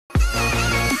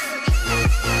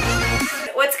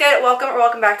good? Welcome or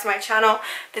welcome back to my channel.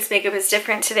 This makeup is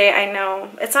different today. I know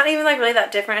it's not even like really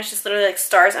that different. It's just literally like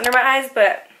stars under my eyes,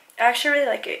 but I actually really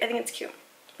like it. I think it's cute.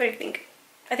 What do you think?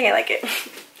 I think I like it.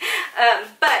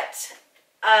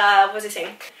 What was I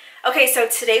saying? Okay, so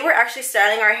today we're actually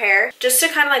styling our hair just to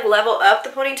kind of like level up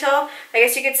the ponytail, I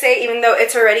guess you could say, even though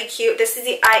it's already cute. This is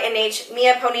the INH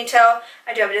Miya Ponytail.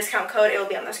 I do have a discount code. It will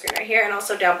be on the screen right here and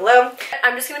also down below.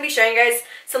 I'm just going to be showing you guys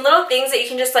some little things that you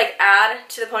can just like add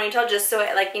to the ponytail just so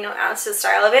it like, you know, adds to the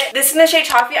style of it. This is in the shade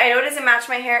Toffee. I know it doesn't match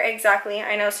my hair exactly.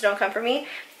 I know, so don't come for me.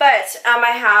 But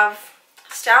I have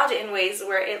styled it in ways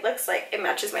where it looks like it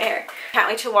matches my hair. Can't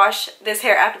wait to wash this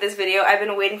hair after this video. I've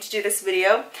been waiting to do this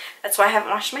video. That's why I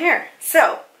haven't washed my hair.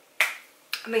 So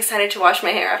I'm excited to wash my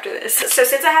hair after this. So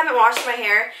since I haven't washed my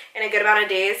hair in a good amount of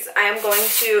days, I am going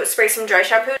to spray some dry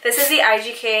shampoo. This is the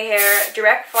IGK Hair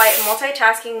Direct Flight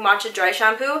Multitasking Matcha Dry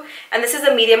Shampoo, and this is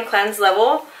a medium cleanse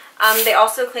level. They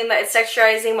also claim that it's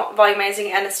texturizing,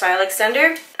 volumizing, and a style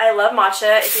extender. I love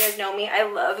matcha. If you guys know me, I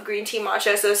love green tea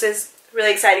matcha, so this is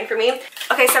really exciting for me.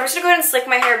 Okay, so I'm just gonna go ahead and slick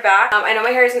my hair back. I know my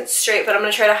hair isn't straight, but I'm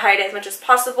gonna try to hide it as much as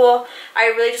possible. I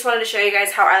really just wanted to show you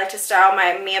guys how I like to style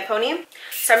my Miya Pony.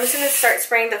 So I'm just gonna start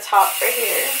spraying the top right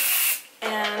here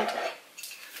and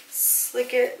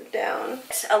slick it down.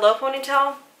 A low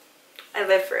ponytail, I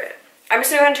live for it. I'm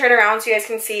just gonna go ahead and turn around so you guys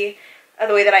can see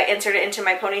the way that I insert it into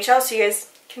my ponytail, so you guys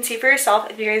can see for yourself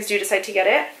if you guys do decide to get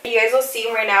it. You guys will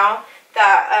see right now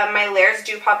that my layers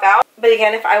do pop out. But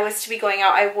again, if I was to be going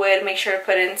out, I would make sure to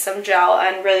put in some gel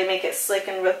and really make it slick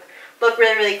and look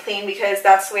really, really clean, because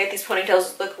that's the way these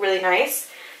ponytails look really nice.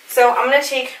 So I'm going to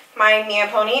take my Miya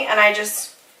Pony and I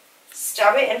just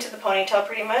stab it into the ponytail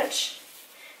pretty much.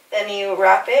 Then you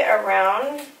wrap it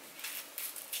around.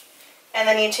 And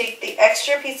then you take the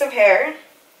extra piece of hair.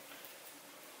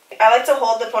 I like to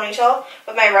hold the ponytail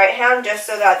with my right hand just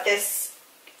so that this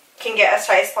can get as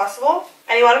tight as possible.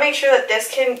 And you want to make sure that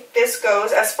this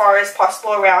goes as far as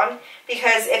possible around,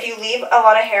 because if you leave a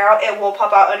lot of hair out, it will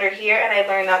pop out under here, and I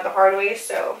learned that the hard way,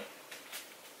 so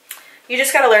you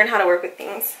just got to learn how to work with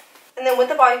things. And then with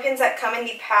the bobby pins that come in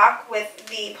the pack with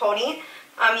the pony,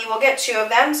 you will get 2 of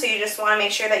them, so you just want to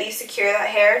make sure that you secure that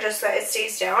hair just so that it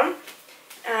stays down.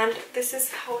 And this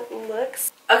is how it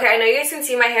looks. Okay, I know you guys can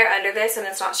see my hair under this and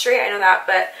it's not straight, I know that,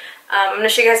 but I'm going to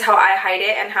show you guys how I hide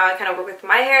it and how I kind of work with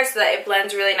my hair so that it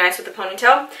blends really nice with the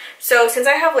ponytail. So since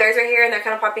I have layers right here and they're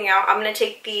kind of popping out, I'm going to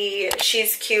take the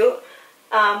She's Cute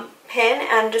pin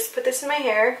and just put this in my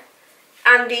hair.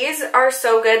 And these are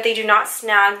so good. They do not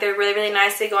snag. They're really, really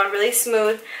nice. They go on really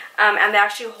smooth, and they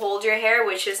actually hold your hair,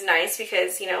 which is nice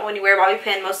because, you know, when you wear a bobby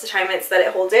pin, most of the time it's that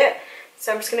it holds it.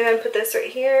 So I'm just going to go ahead and put this right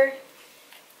here.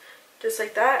 Just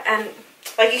like that. And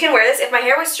like, you can wear this. If my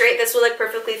hair was straight, this would look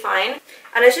perfectly fine.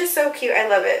 And it's just so cute. I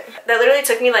love it. That literally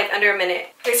took me like under a minute.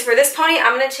 Okay, so for this pony,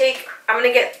 I'm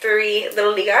gonna get 3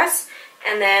 little ligas,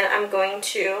 and then I'm going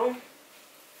to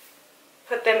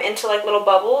put them into like little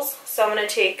bubbles. So I'm gonna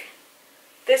take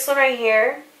this one right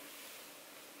here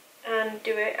and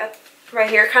do it right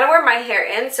here, kind of where my hair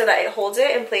ends, so that it holds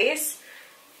it in place.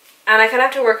 And I kind of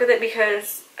have to work with it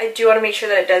because I do want to make sure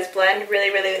that it does blend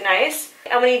really, really nice.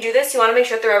 And when you do this, you want to make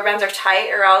sure that the rubber bands are tight,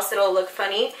 or else it'll look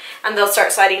funny and they'll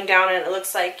start sliding down and it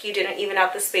looks like you didn't even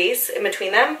out the space in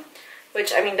between them,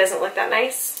 which, I mean, doesn't look that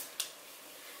nice.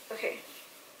 Okay,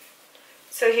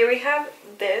 so here we have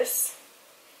this.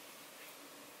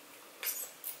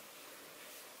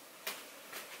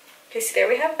 Okay, so there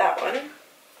we have that one.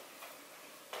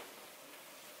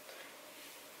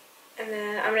 And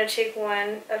then I'm going to take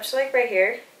one up to like right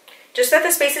here. Just so that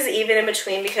the space is even in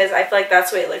between, because I feel like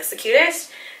that's the way it looks the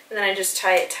cutest. And then I just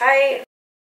tie it tight.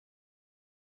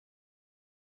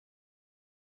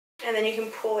 And then you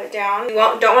can pull it down. You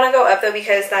don't want to go up though,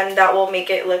 because then that will make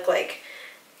it look like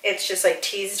it's just like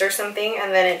teased or something,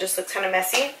 and then it just looks kind of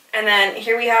messy. And then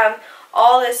here we have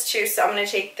all this too, so I'm going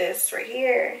to take this right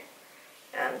here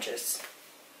and just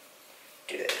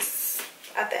do this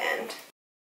at the end.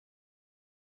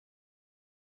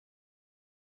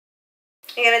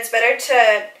 Again, it's better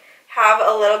to have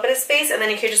a little bit of space, and then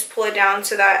you can just pull it down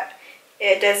so that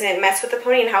it doesn't mess with the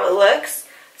pony and how it looks.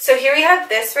 So here we have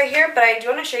this right here, but I do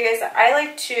want to show you guys that I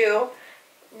like to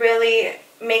really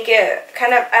make it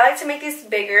I like to make these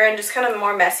bigger and just kind of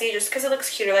more messy, just because it looks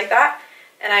cuter like that.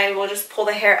 And I will just pull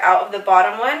the hair out of the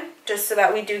bottom one, just so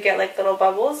that we do get like little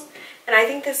bubbles. And I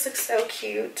think this looks so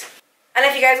cute. And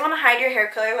if you guys want to hide your hair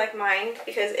color like mine,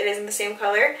 because it isn't the same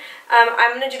color,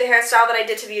 I'm going to do the hairstyle that I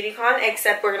did to BeautyCon,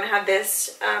 except we're going to have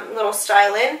this little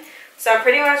style in. So I'm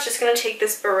pretty much just going to take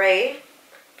this beret,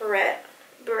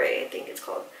 I think it's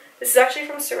called. This is actually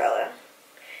from Sorella.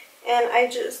 And I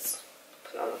just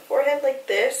put it on the forehead like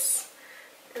this,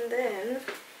 And then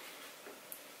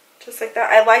just like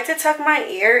that. I like to tuck my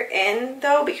ear in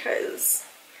though because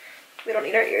we don't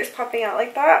need our ears popping out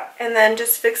like that. And then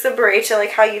just fix the braid to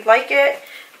like how you'd like it.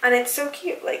 And it's so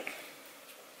cute. Like,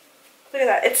 look at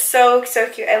that. It's so, so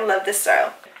cute. I love this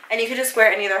style. And you could just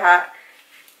wear any other hat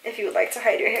if you would like to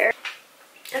hide your hair.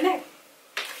 And there.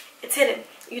 It's hidden.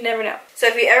 You never know. So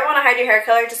if you ever want to hide your hair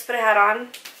color, just put a hat on,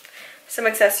 some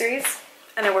accessories,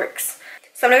 and it works.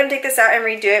 So I'm not going to take this out and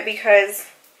redo it because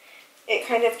it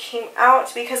kind of came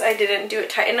out because I didn't do it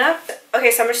tight enough.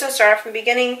 Okay, so I'm just going to start off from the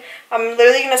beginning. I'm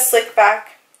literally going to slick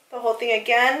back the whole thing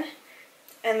again.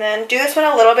 And then do this one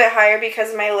a little bit higher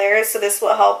because of my layers, so this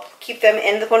will help keep them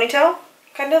in the ponytail.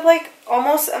 Kind of like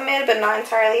almost a mid, but not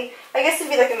entirely. I guess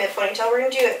it'd be like a mid ponytail. We're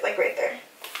going to do it like right there.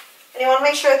 And you want to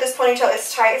make sure that this ponytail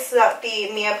is tight so that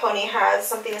the Miya Pony has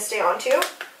something to stay onto.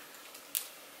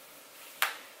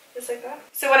 Just like that.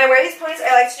 So when I wear these ponies,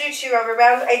 I like to do 2 rubber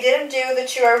bands. I didn't do the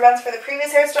 2 rubber bands for the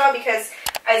previous hairstyle because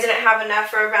I didn't have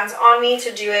enough rubber bands on me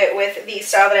to do it with the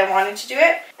style that I wanted to do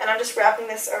it. And I'm just wrapping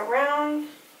this around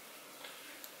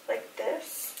like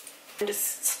this. I'm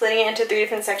just splitting it into 3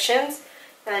 different sections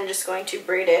and then just going to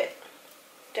braid it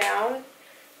down.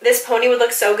 This pony would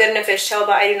look so good in a fishtail,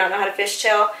 but I do not know how to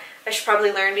fishtail. I should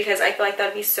probably learn because I feel like that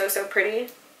would be so, so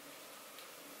pretty.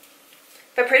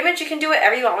 But pretty much you can do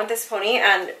whatever you want with this pony,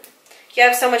 and you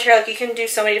have so much hair, like you can do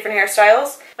so many different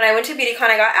hairstyles. When I went to BeautyCon,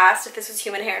 I got asked if this was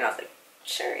human hair, and I was like,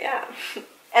 sure, yeah. And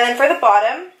then for the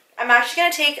bottom, I'm actually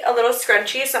going to take a little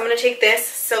scrunchie, so I'm going to take this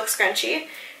silk scrunchie,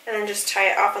 and then just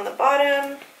tie it off on the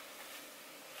bottom.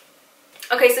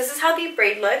 Okay, so this is how the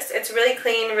braid looks. It's really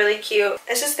clean, really cute.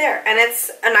 It's just there, and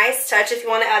it's a nice touch if you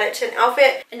want to add it to an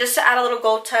outfit. And just to add a little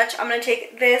gold touch, I'm going to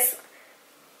take this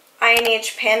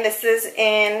INH pin. This is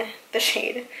in the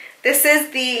shade. This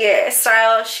is the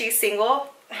style She's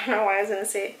Single. I don't know why I was going to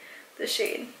say the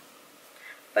shade,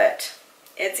 but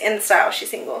it's in the style She's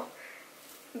Single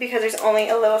because there's only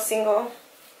a little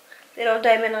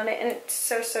diamond on it, and it's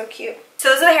so, so cute. So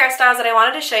those are the hairstyles that I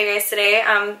wanted to show you guys today.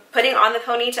 Putting on the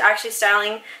pony to actually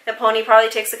styling the pony probably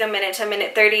takes like a minute to a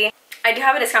minute 30. I do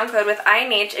have a discount code with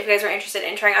INH if you guys are interested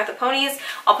in trying out the ponies.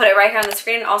 I'll put it right here on the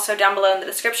screen and also down below in the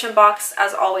description box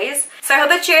as always. So I hope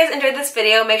that you guys enjoyed this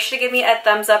video. Make sure to give me a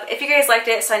thumbs up if you guys liked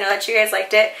it so I know that you guys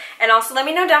liked it. And also let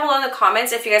me know down below in the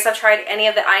comments if you guys have tried any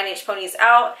of the INH ponies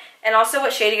out. And also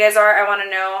what shade you guys are, I want to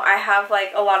know. I have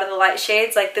like a lot of the light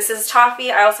shades. Like this is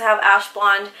Toffee. I also have Ash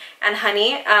Blonde and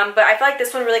Honey. But I feel like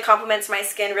this one really complements my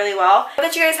skin really well. I hope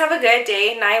that you guys have a good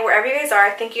day, night, wherever you guys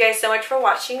are. Thank you guys so much for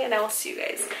watching, and I will see you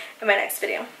guys in my next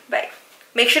video. Bye.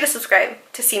 Make sure to subscribe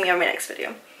to see me on my next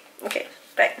video. Okay,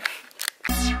 bye.